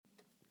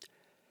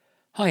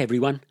Hi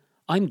everyone,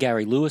 I'm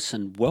Gary Lewis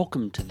and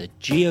welcome to the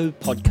Geo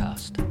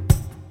Podcast.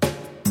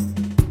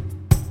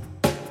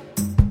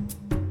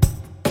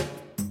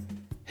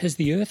 Has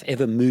the Earth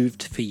ever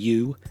moved for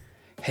you?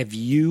 Have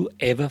you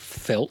ever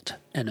felt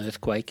an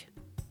earthquake?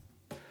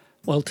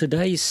 Well,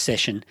 today's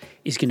session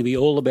is going to be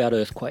all about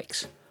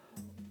earthquakes.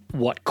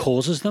 What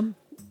causes them,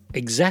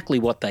 exactly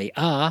what they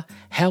are,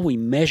 how we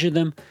measure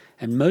them,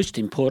 and most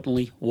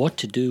importantly, what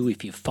to do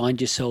if you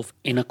find yourself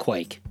in a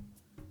quake.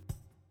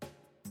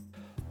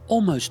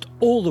 Almost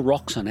all the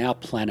rocks on our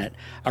planet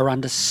are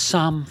under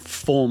some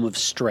form of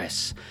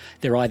stress.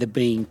 They're either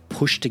being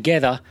pushed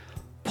together,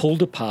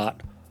 pulled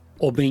apart,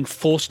 or being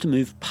forced to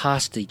move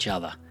past each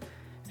other.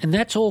 And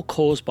that's all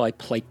caused by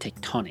plate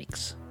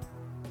tectonics.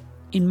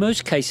 In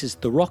most cases,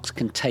 the rocks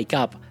can take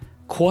up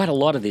quite a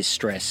lot of this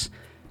stress,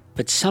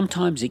 but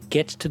sometimes it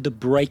gets to the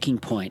breaking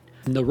point,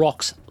 and the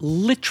rocks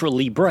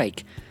literally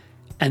break,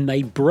 and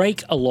they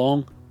break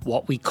along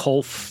what we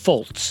call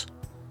faults.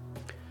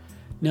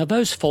 Now,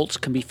 those faults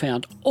can be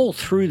found all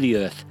through the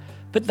Earth,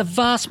 but the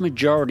vast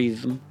majority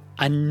of them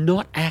are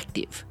not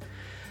active.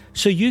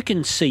 So you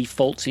can see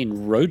faults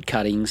in road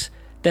cuttings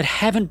that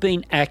haven't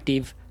been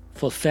active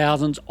for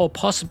thousands or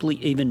possibly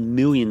even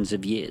millions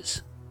of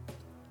years.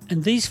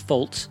 And these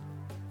faults,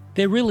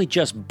 they're really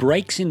just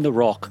breaks in the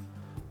rock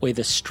where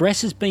the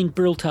stress has been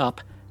built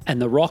up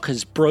and the rock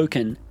has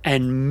broken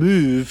and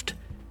moved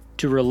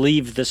to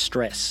relieve the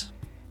stress.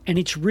 And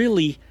it's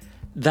really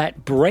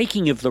that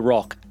breaking of the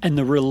rock and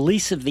the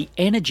release of the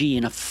energy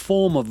in a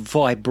form of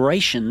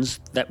vibrations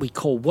that we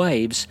call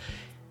waves,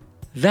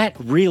 that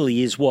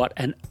really is what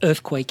an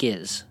earthquake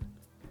is.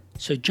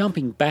 So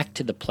jumping back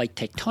to the plate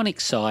tectonic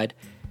side,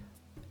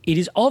 it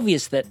is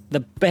obvious that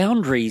the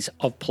boundaries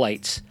of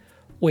plates,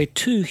 where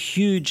two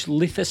huge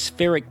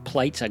lithospheric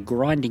plates are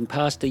grinding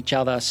past each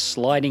other,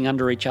 sliding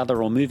under each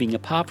other or moving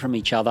apart from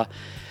each other,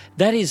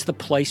 that is the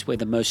place where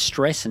the most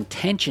stress and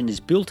tension is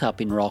built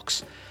up in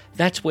rocks.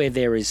 That's where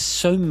there is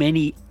so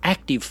many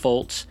active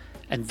faults,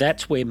 and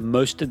that's where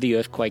most of the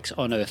earthquakes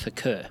on Earth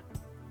occur.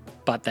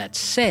 But that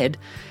said,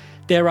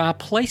 there are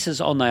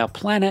places on our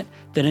planet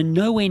that are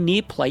nowhere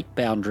near plate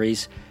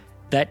boundaries.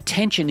 That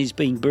tension is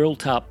being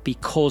built up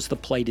because the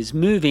plate is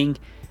moving,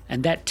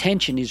 and that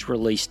tension is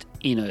released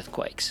in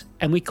earthquakes.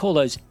 And we call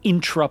those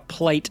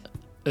intraplate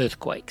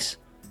earthquakes.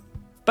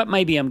 But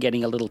maybe I'm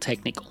getting a little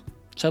technical.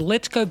 So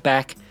let's go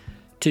back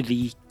to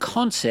the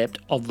concept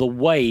of the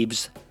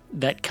waves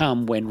that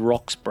come when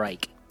rocks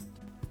break.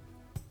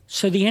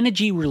 So the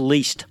energy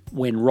released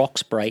when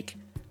rocks break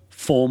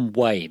form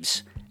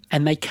waves,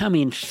 and they come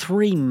in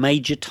three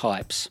major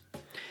types.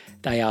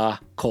 They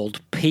are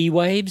called P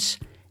waves,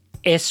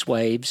 S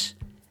waves,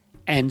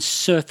 and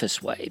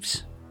surface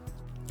waves.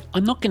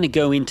 I'm not going to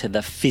go into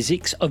the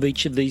physics of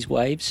each of these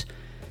waves.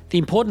 The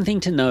important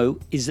thing to know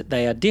is that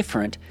they are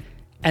different,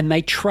 and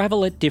they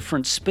travel at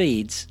different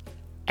speeds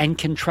and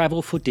can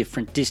travel for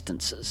different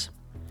distances.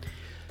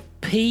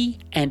 P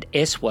and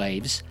S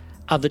waves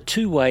are the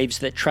two waves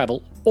that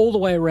travel all the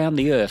way around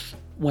the Earth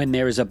when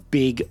there is a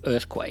big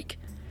earthquake.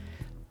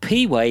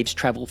 P waves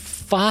travel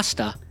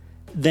faster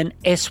than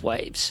S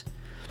waves.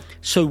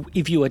 So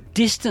if you are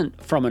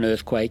distant from an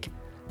earthquake,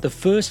 the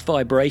first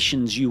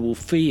vibrations you will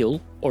feel,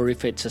 or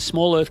if it's a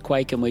small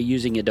earthquake and we're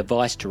using a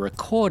device to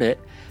record it,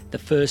 the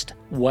first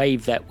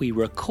wave that we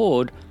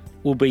record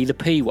will be the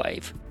P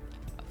wave.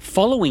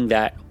 Following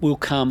that will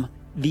come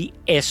the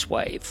S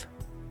wave.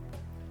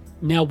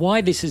 Now, why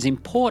this is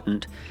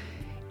important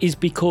is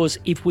because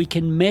if we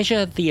can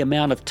measure the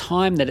amount of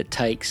time that it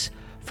takes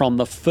from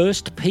the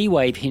first P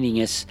wave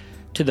hitting us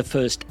to the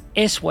first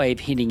S wave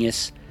hitting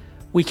us,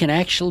 we can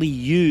actually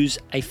use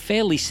a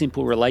fairly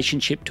simple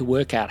relationship to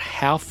work out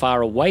how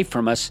far away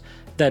from us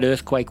that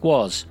earthquake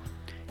was.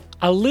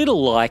 A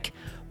little like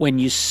when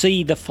you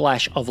see the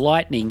flash of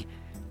lightning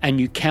and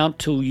you count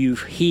till you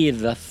hear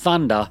the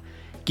thunder,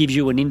 gives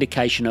you an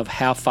indication of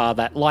how far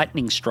that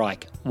lightning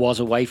strike was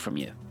away from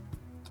you.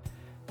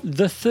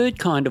 The third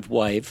kind of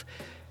wave,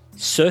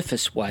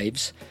 surface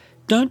waves,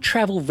 don't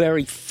travel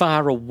very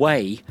far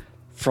away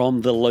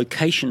from the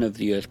location of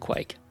the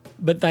earthquake,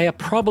 but they are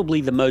probably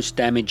the most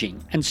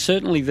damaging and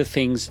certainly the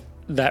things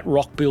that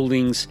rock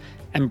buildings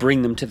and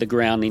bring them to the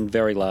ground in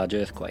very large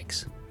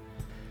earthquakes.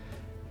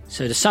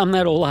 So to sum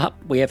that all up,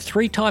 we have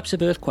three types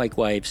of earthquake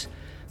waves: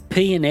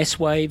 P and S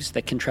waves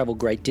that can travel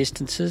great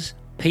distances,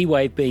 P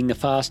wave being the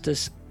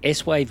fastest,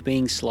 S wave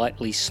being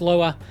slightly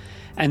slower,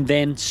 and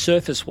then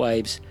surface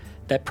waves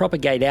that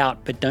propagate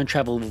out but don't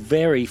travel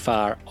very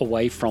far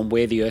away from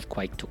where the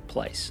earthquake took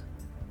place.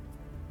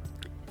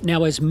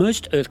 Now, as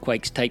most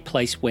earthquakes take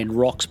place when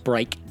rocks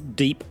break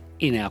deep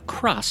in our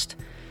crust,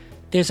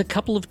 there's a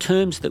couple of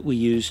terms that we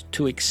use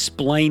to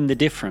explain the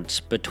difference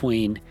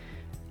between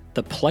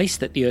the place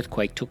that the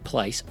earthquake took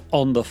place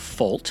on the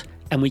fault,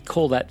 and we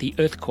call that the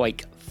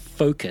earthquake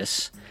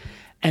focus,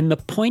 and the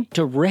point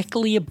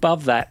directly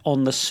above that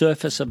on the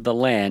surface of the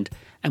land,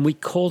 and we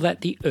call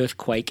that the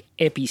earthquake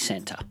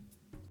epicenter.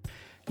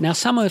 Now,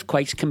 some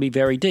earthquakes can be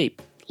very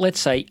deep, let's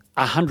say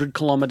 100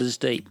 kilometres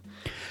deep.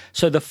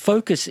 So the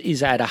focus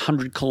is at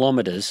 100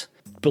 kilometres,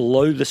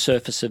 below the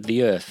surface of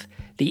the Earth.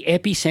 The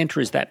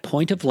epicenter is that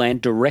point of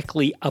land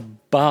directly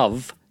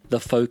above the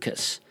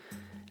focus.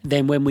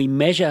 Then when we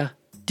measure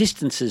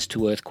distances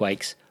to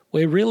earthquakes,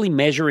 we're really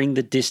measuring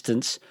the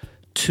distance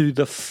to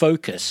the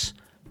focus,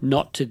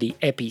 not to the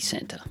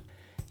epicenter.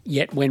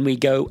 Yet when we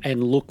go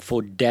and look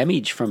for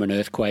damage from an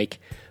earthquake,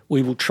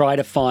 we will try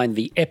to find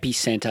the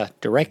epicenter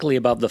directly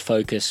above the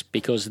focus,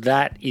 because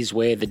that is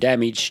where the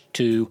damage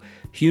to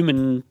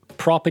human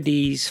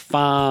properties,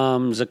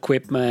 farms,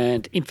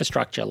 equipment,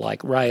 infrastructure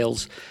like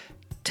rails,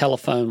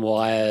 telephone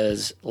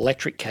wires,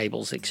 electric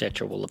cables,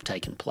 etc. will have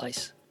taken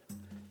place.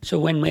 So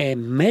when we're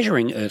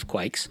measuring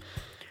earthquakes,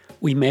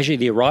 we measure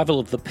the arrival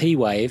of the P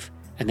wave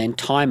and then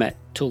time it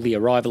till the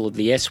arrival of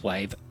the S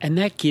wave, and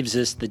that gives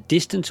us the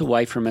distance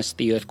away from us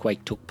the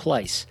earthquake took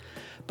place.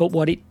 But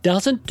what it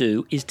doesn't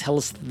do is tell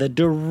us the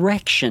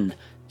direction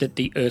that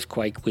the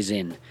earthquake was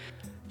in.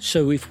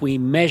 So if we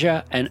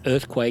measure an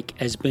earthquake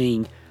as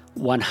being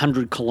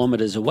 100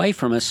 kilometres away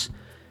from us,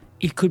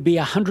 it could be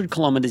 100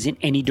 kilometres in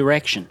any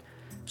direction.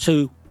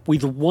 So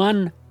with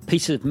one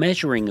piece of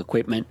measuring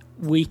equipment,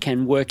 we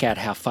can work out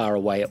how far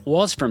away it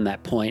was from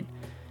that point,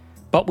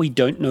 but we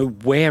don't know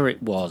where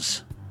it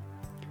was.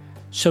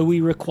 So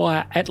we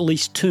require at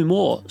least 2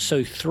 more,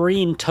 so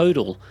 3 in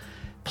total,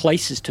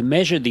 places to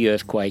measure the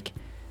earthquake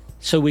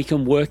so we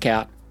can work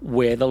out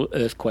where the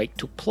earthquake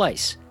took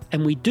place.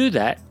 And we do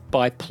that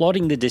by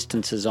plotting the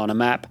distances on a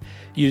map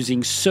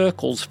using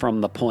circles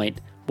from the point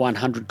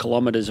 100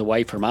 kilometres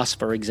away from us,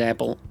 for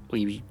example.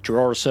 We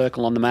draw a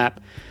circle on the map,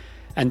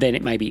 and then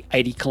it may be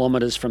 80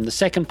 kilometres from the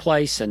second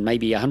place and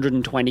maybe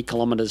 120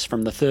 kilometres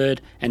from the third.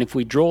 And if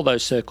we draw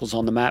those circles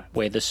on the map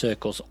where the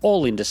circles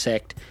all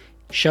intersect,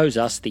 shows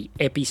us the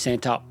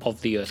epicenter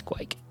of the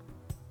earthquake.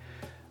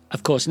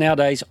 Of course,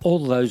 nowadays, all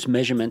those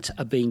measurements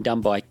are being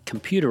done by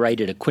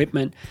computer-aided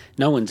equipment.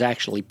 No one's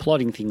actually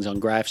plotting things on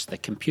graphs. The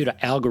computer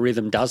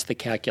algorithm does the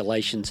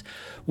calculations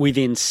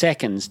within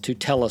seconds to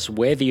tell us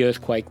where the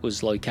earthquake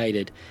was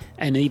located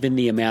and even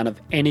the amount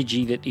of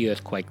energy that the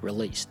earthquake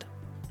released.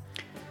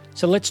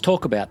 So let's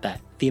talk about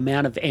that, the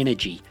amount of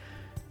energy.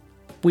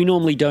 We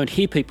normally don't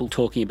hear people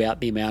talking about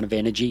the amount of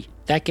energy.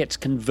 That gets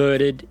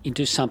converted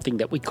into something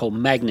that we call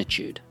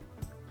magnitude.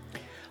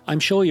 I'm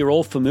sure you're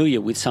all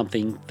familiar with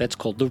something that's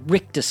called the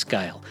Richter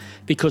scale,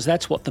 because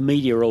that's what the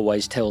media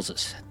always tells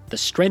us, the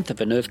strength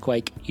of an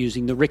earthquake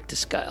using the Richter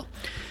scale.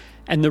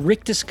 And the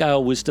Richter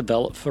scale was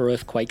developed for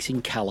earthquakes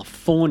in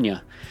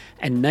California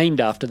and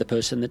named after the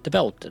person that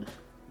developed it,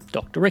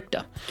 Dr.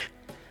 Richter.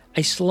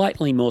 A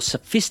slightly more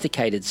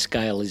sophisticated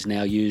scale is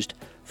now used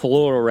for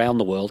all around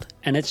the world,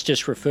 and it's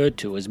just referred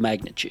to as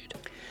magnitude.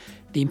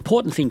 The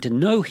important thing to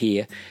know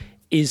here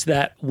is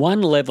that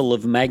one level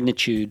of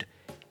magnitude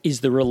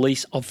is the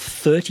release of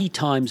 30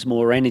 times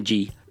more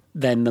energy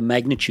than the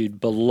magnitude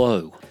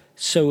below.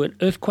 So an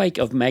earthquake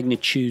of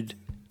magnitude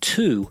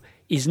 2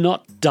 is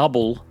not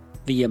double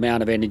the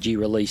amount of energy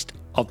released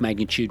of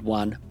magnitude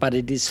 1, but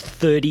it is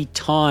 30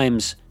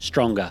 times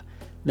stronger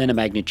than a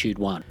magnitude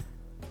 1.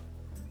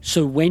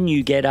 So when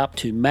you get up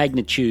to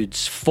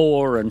magnitudes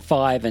 4 and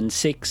 5 and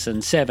 6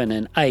 and 7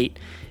 and 8,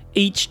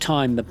 each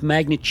time the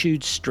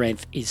magnitude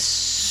strength is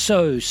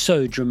so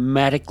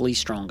dramatically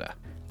stronger.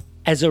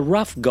 As a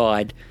rough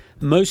guide,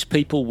 most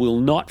people will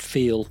not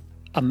feel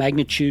a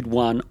magnitude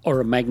 1 or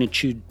a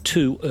magnitude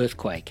 2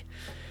 earthquake.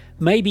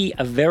 Maybe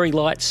a very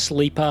light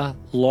sleeper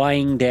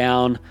lying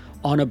down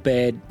on a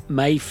bed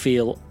may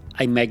feel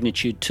a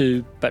magnitude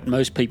 2, but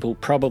most people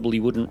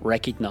probably wouldn't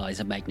recognize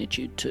a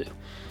magnitude 2.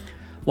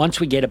 Once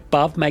we get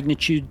above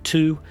magnitude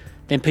 2,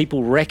 then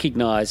people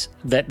recognize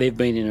that they've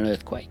been in an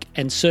earthquake.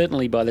 And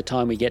certainly by the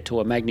time we get to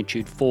a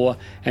magnitude 4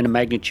 and a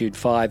magnitude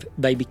 5,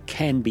 they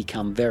can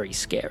become very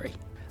scary.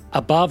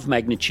 Above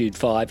magnitude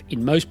 5,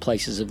 in most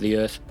places of the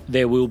Earth,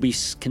 there will be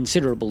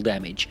considerable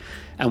damage.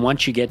 And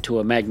once you get to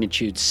a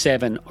magnitude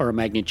 7 or a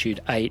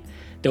magnitude 8,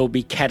 there will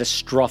be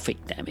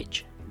catastrophic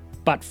damage.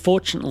 But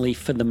fortunately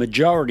for the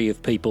majority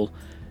of people,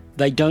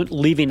 they don't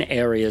live in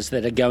areas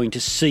that are going to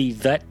see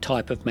that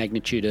type of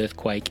magnitude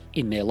earthquake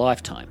in their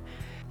lifetime.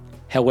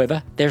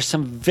 However, there are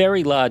some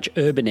very large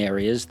urban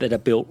areas that are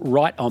built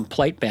right on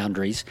plate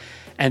boundaries,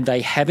 and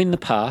they have in the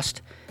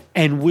past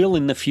and will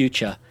in the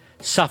future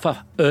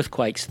suffer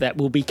earthquakes that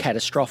will be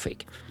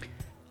catastrophic.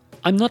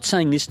 I'm not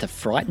saying this to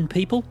frighten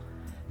people,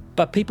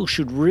 but people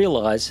should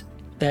realise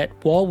that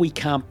while we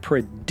can't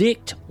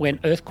predict when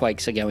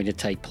earthquakes are going to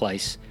take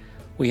place,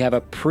 we have a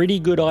pretty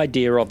good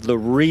idea of the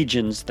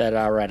regions that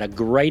are at a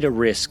greater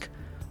risk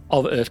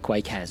of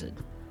earthquake hazard.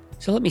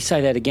 So let me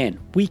say that again.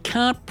 We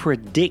can't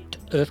predict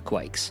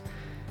earthquakes.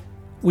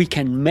 We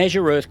can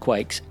measure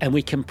earthquakes and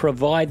we can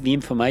provide the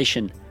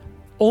information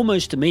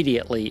almost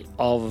immediately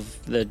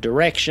of the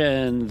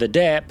direction, the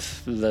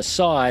depth, the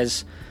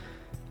size,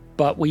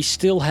 but we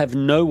still have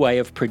no way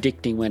of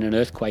predicting when an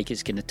earthquake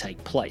is going to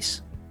take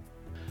place.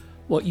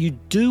 What you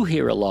do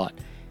hear a lot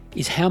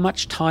is how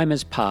much time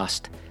has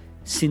passed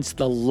since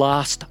the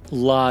last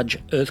large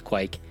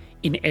earthquake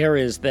in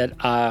areas that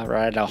are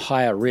at a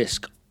higher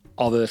risk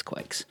of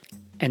earthquakes.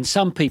 And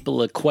some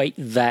people equate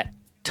that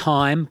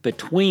time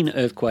between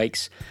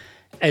earthquakes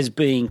as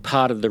being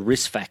part of the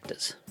risk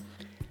factors.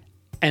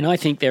 And I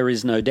think there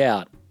is no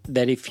doubt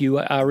that if you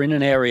are in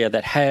an area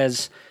that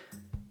has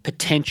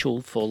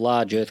potential for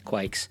large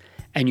earthquakes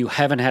and you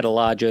haven't had a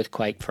large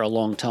earthquake for a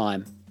long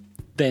time,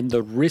 then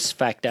the risk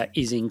factor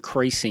is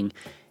increasing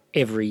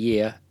every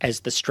year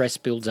as the stress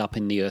builds up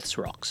in the Earth's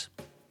rocks.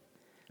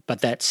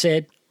 But that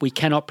said, we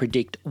cannot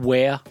predict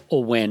where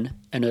or when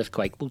an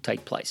earthquake will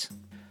take place.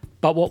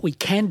 But what we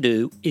can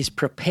do is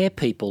prepare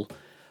people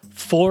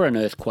for an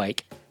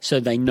earthquake so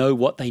they know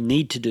what they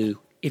need to do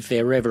if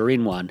they're ever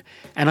in one.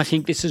 And I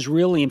think this is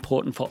really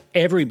important for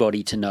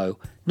everybody to know,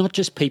 not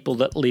just people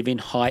that live in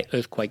high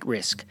earthquake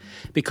risk,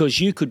 because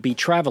you could be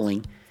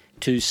traveling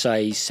to,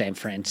 say, San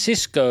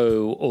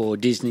Francisco or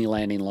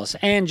Disneyland in Los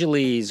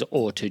Angeles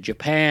or to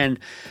Japan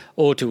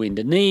or to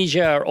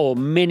Indonesia or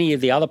many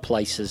of the other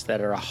places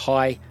that are a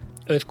high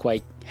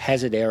earthquake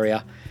hazard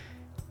area.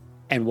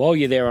 And while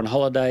you're there on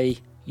holiday,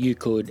 you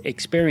could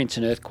experience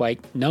an earthquake.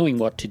 Knowing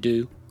what to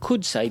do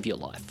could save your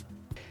life.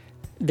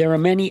 There are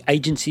many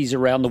agencies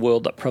around the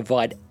world that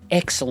provide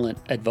excellent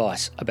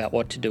advice about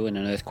what to do in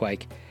an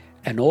earthquake,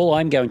 and all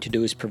I'm going to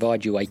do is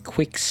provide you a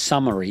quick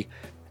summary,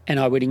 and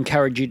I would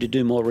encourage you to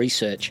do more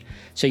research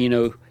so you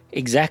know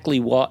exactly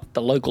what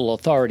the local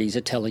authorities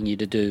are telling you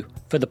to do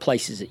for the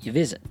places that you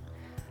visit.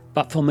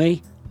 But for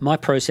me, my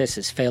process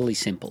is fairly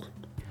simple.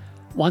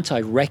 Once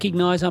I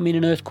recognise I'm in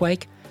an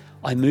earthquake,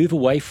 I move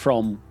away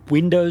from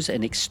windows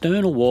and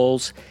external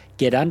walls,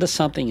 get under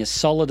something as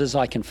solid as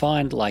I can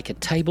find, like a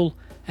table,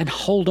 and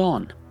hold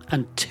on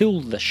until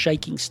the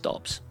shaking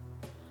stops.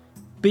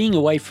 Being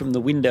away from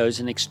the windows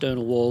and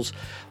external walls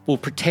will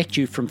protect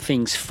you from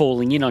things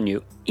falling in on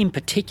you, in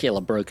particular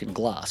broken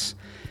glass.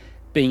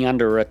 Being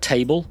under a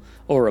table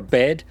or a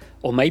bed,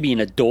 or maybe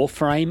in a door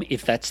frame,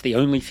 if that's the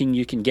only thing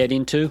you can get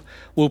into,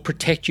 will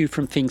protect you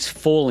from things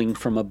falling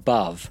from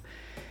above.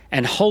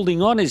 And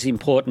holding on is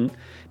important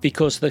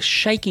because the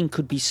shaking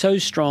could be so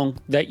strong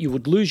that you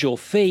would lose your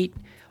feet,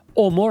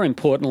 or more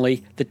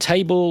importantly, the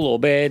table or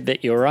bed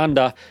that you're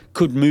under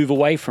could move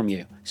away from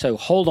you. So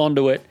hold on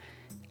to it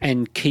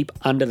and keep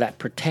under that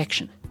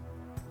protection.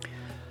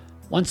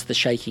 Once the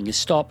shaking is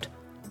stopped,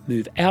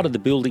 move out of the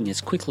building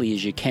as quickly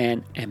as you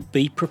can and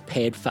be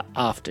prepared for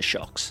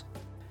aftershocks.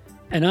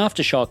 An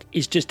aftershock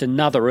is just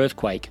another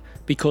earthquake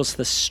because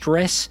the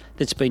stress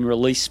that's been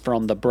released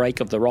from the break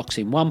of the rocks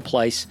in one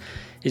place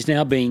is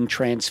now being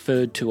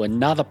transferred to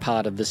another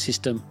part of the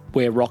system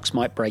where rocks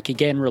might break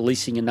again,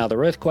 releasing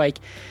another earthquake.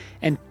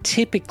 And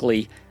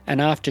typically, an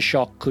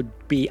aftershock could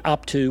be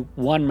up to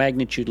 1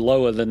 magnitude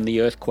lower than the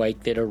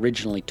earthquake that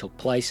originally took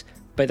place,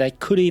 but they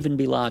could even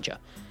be larger.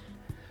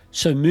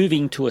 So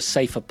moving to a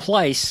safer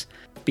place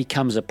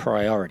becomes a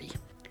priority.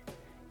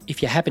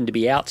 If you happen to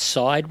be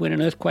outside when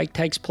an earthquake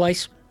takes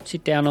place,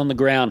 sit down on the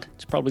ground.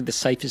 It's probably the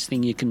safest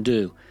thing you can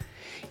do.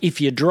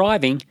 If you're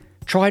driving,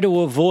 try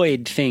to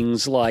avoid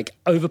things like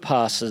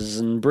overpasses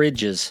and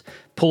bridges.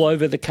 Pull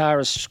over the car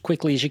as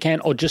quickly as you can,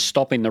 or just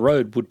stop in the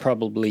road would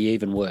probably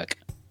even work.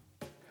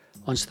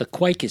 Once the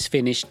quake is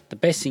finished, the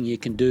best thing you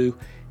can do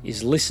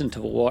is listen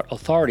to what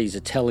authorities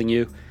are telling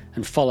you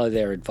and follow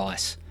their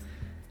advice.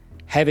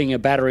 Having a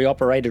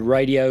battery-operated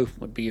radio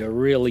would be a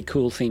really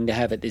cool thing to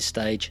have at this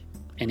stage.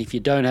 And if you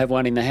don't have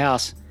one in the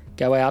house,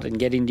 go out and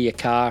get into your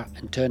car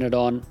and turn it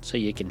on so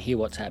you can hear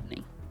what's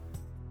happening.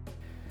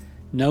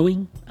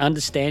 Knowing,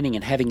 understanding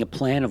and having a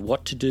plan of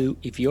what to do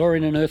if you're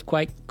in an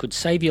earthquake could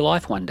save your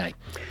life one day.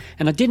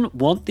 And I didn't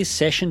want this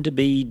session to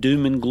be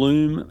doom and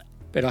gloom,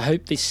 but I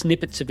hope these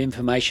snippets of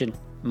information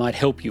might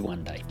help you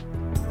one day.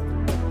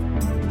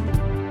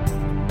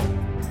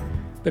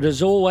 But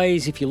as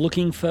always, if you're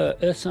looking for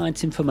earth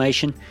science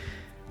information,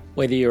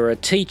 whether you're a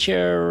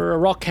teacher, a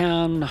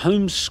rockhound,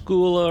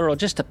 homeschooler, or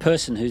just a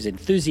person who's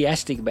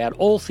enthusiastic about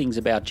all things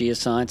about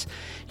geoscience,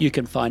 you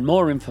can find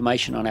more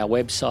information on our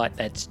website.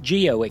 That's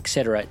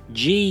geoetc,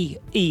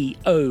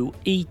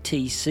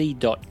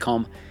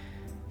 geoetc.com.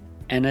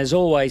 And as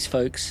always,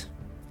 folks,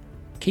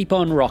 keep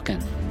on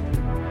rocking.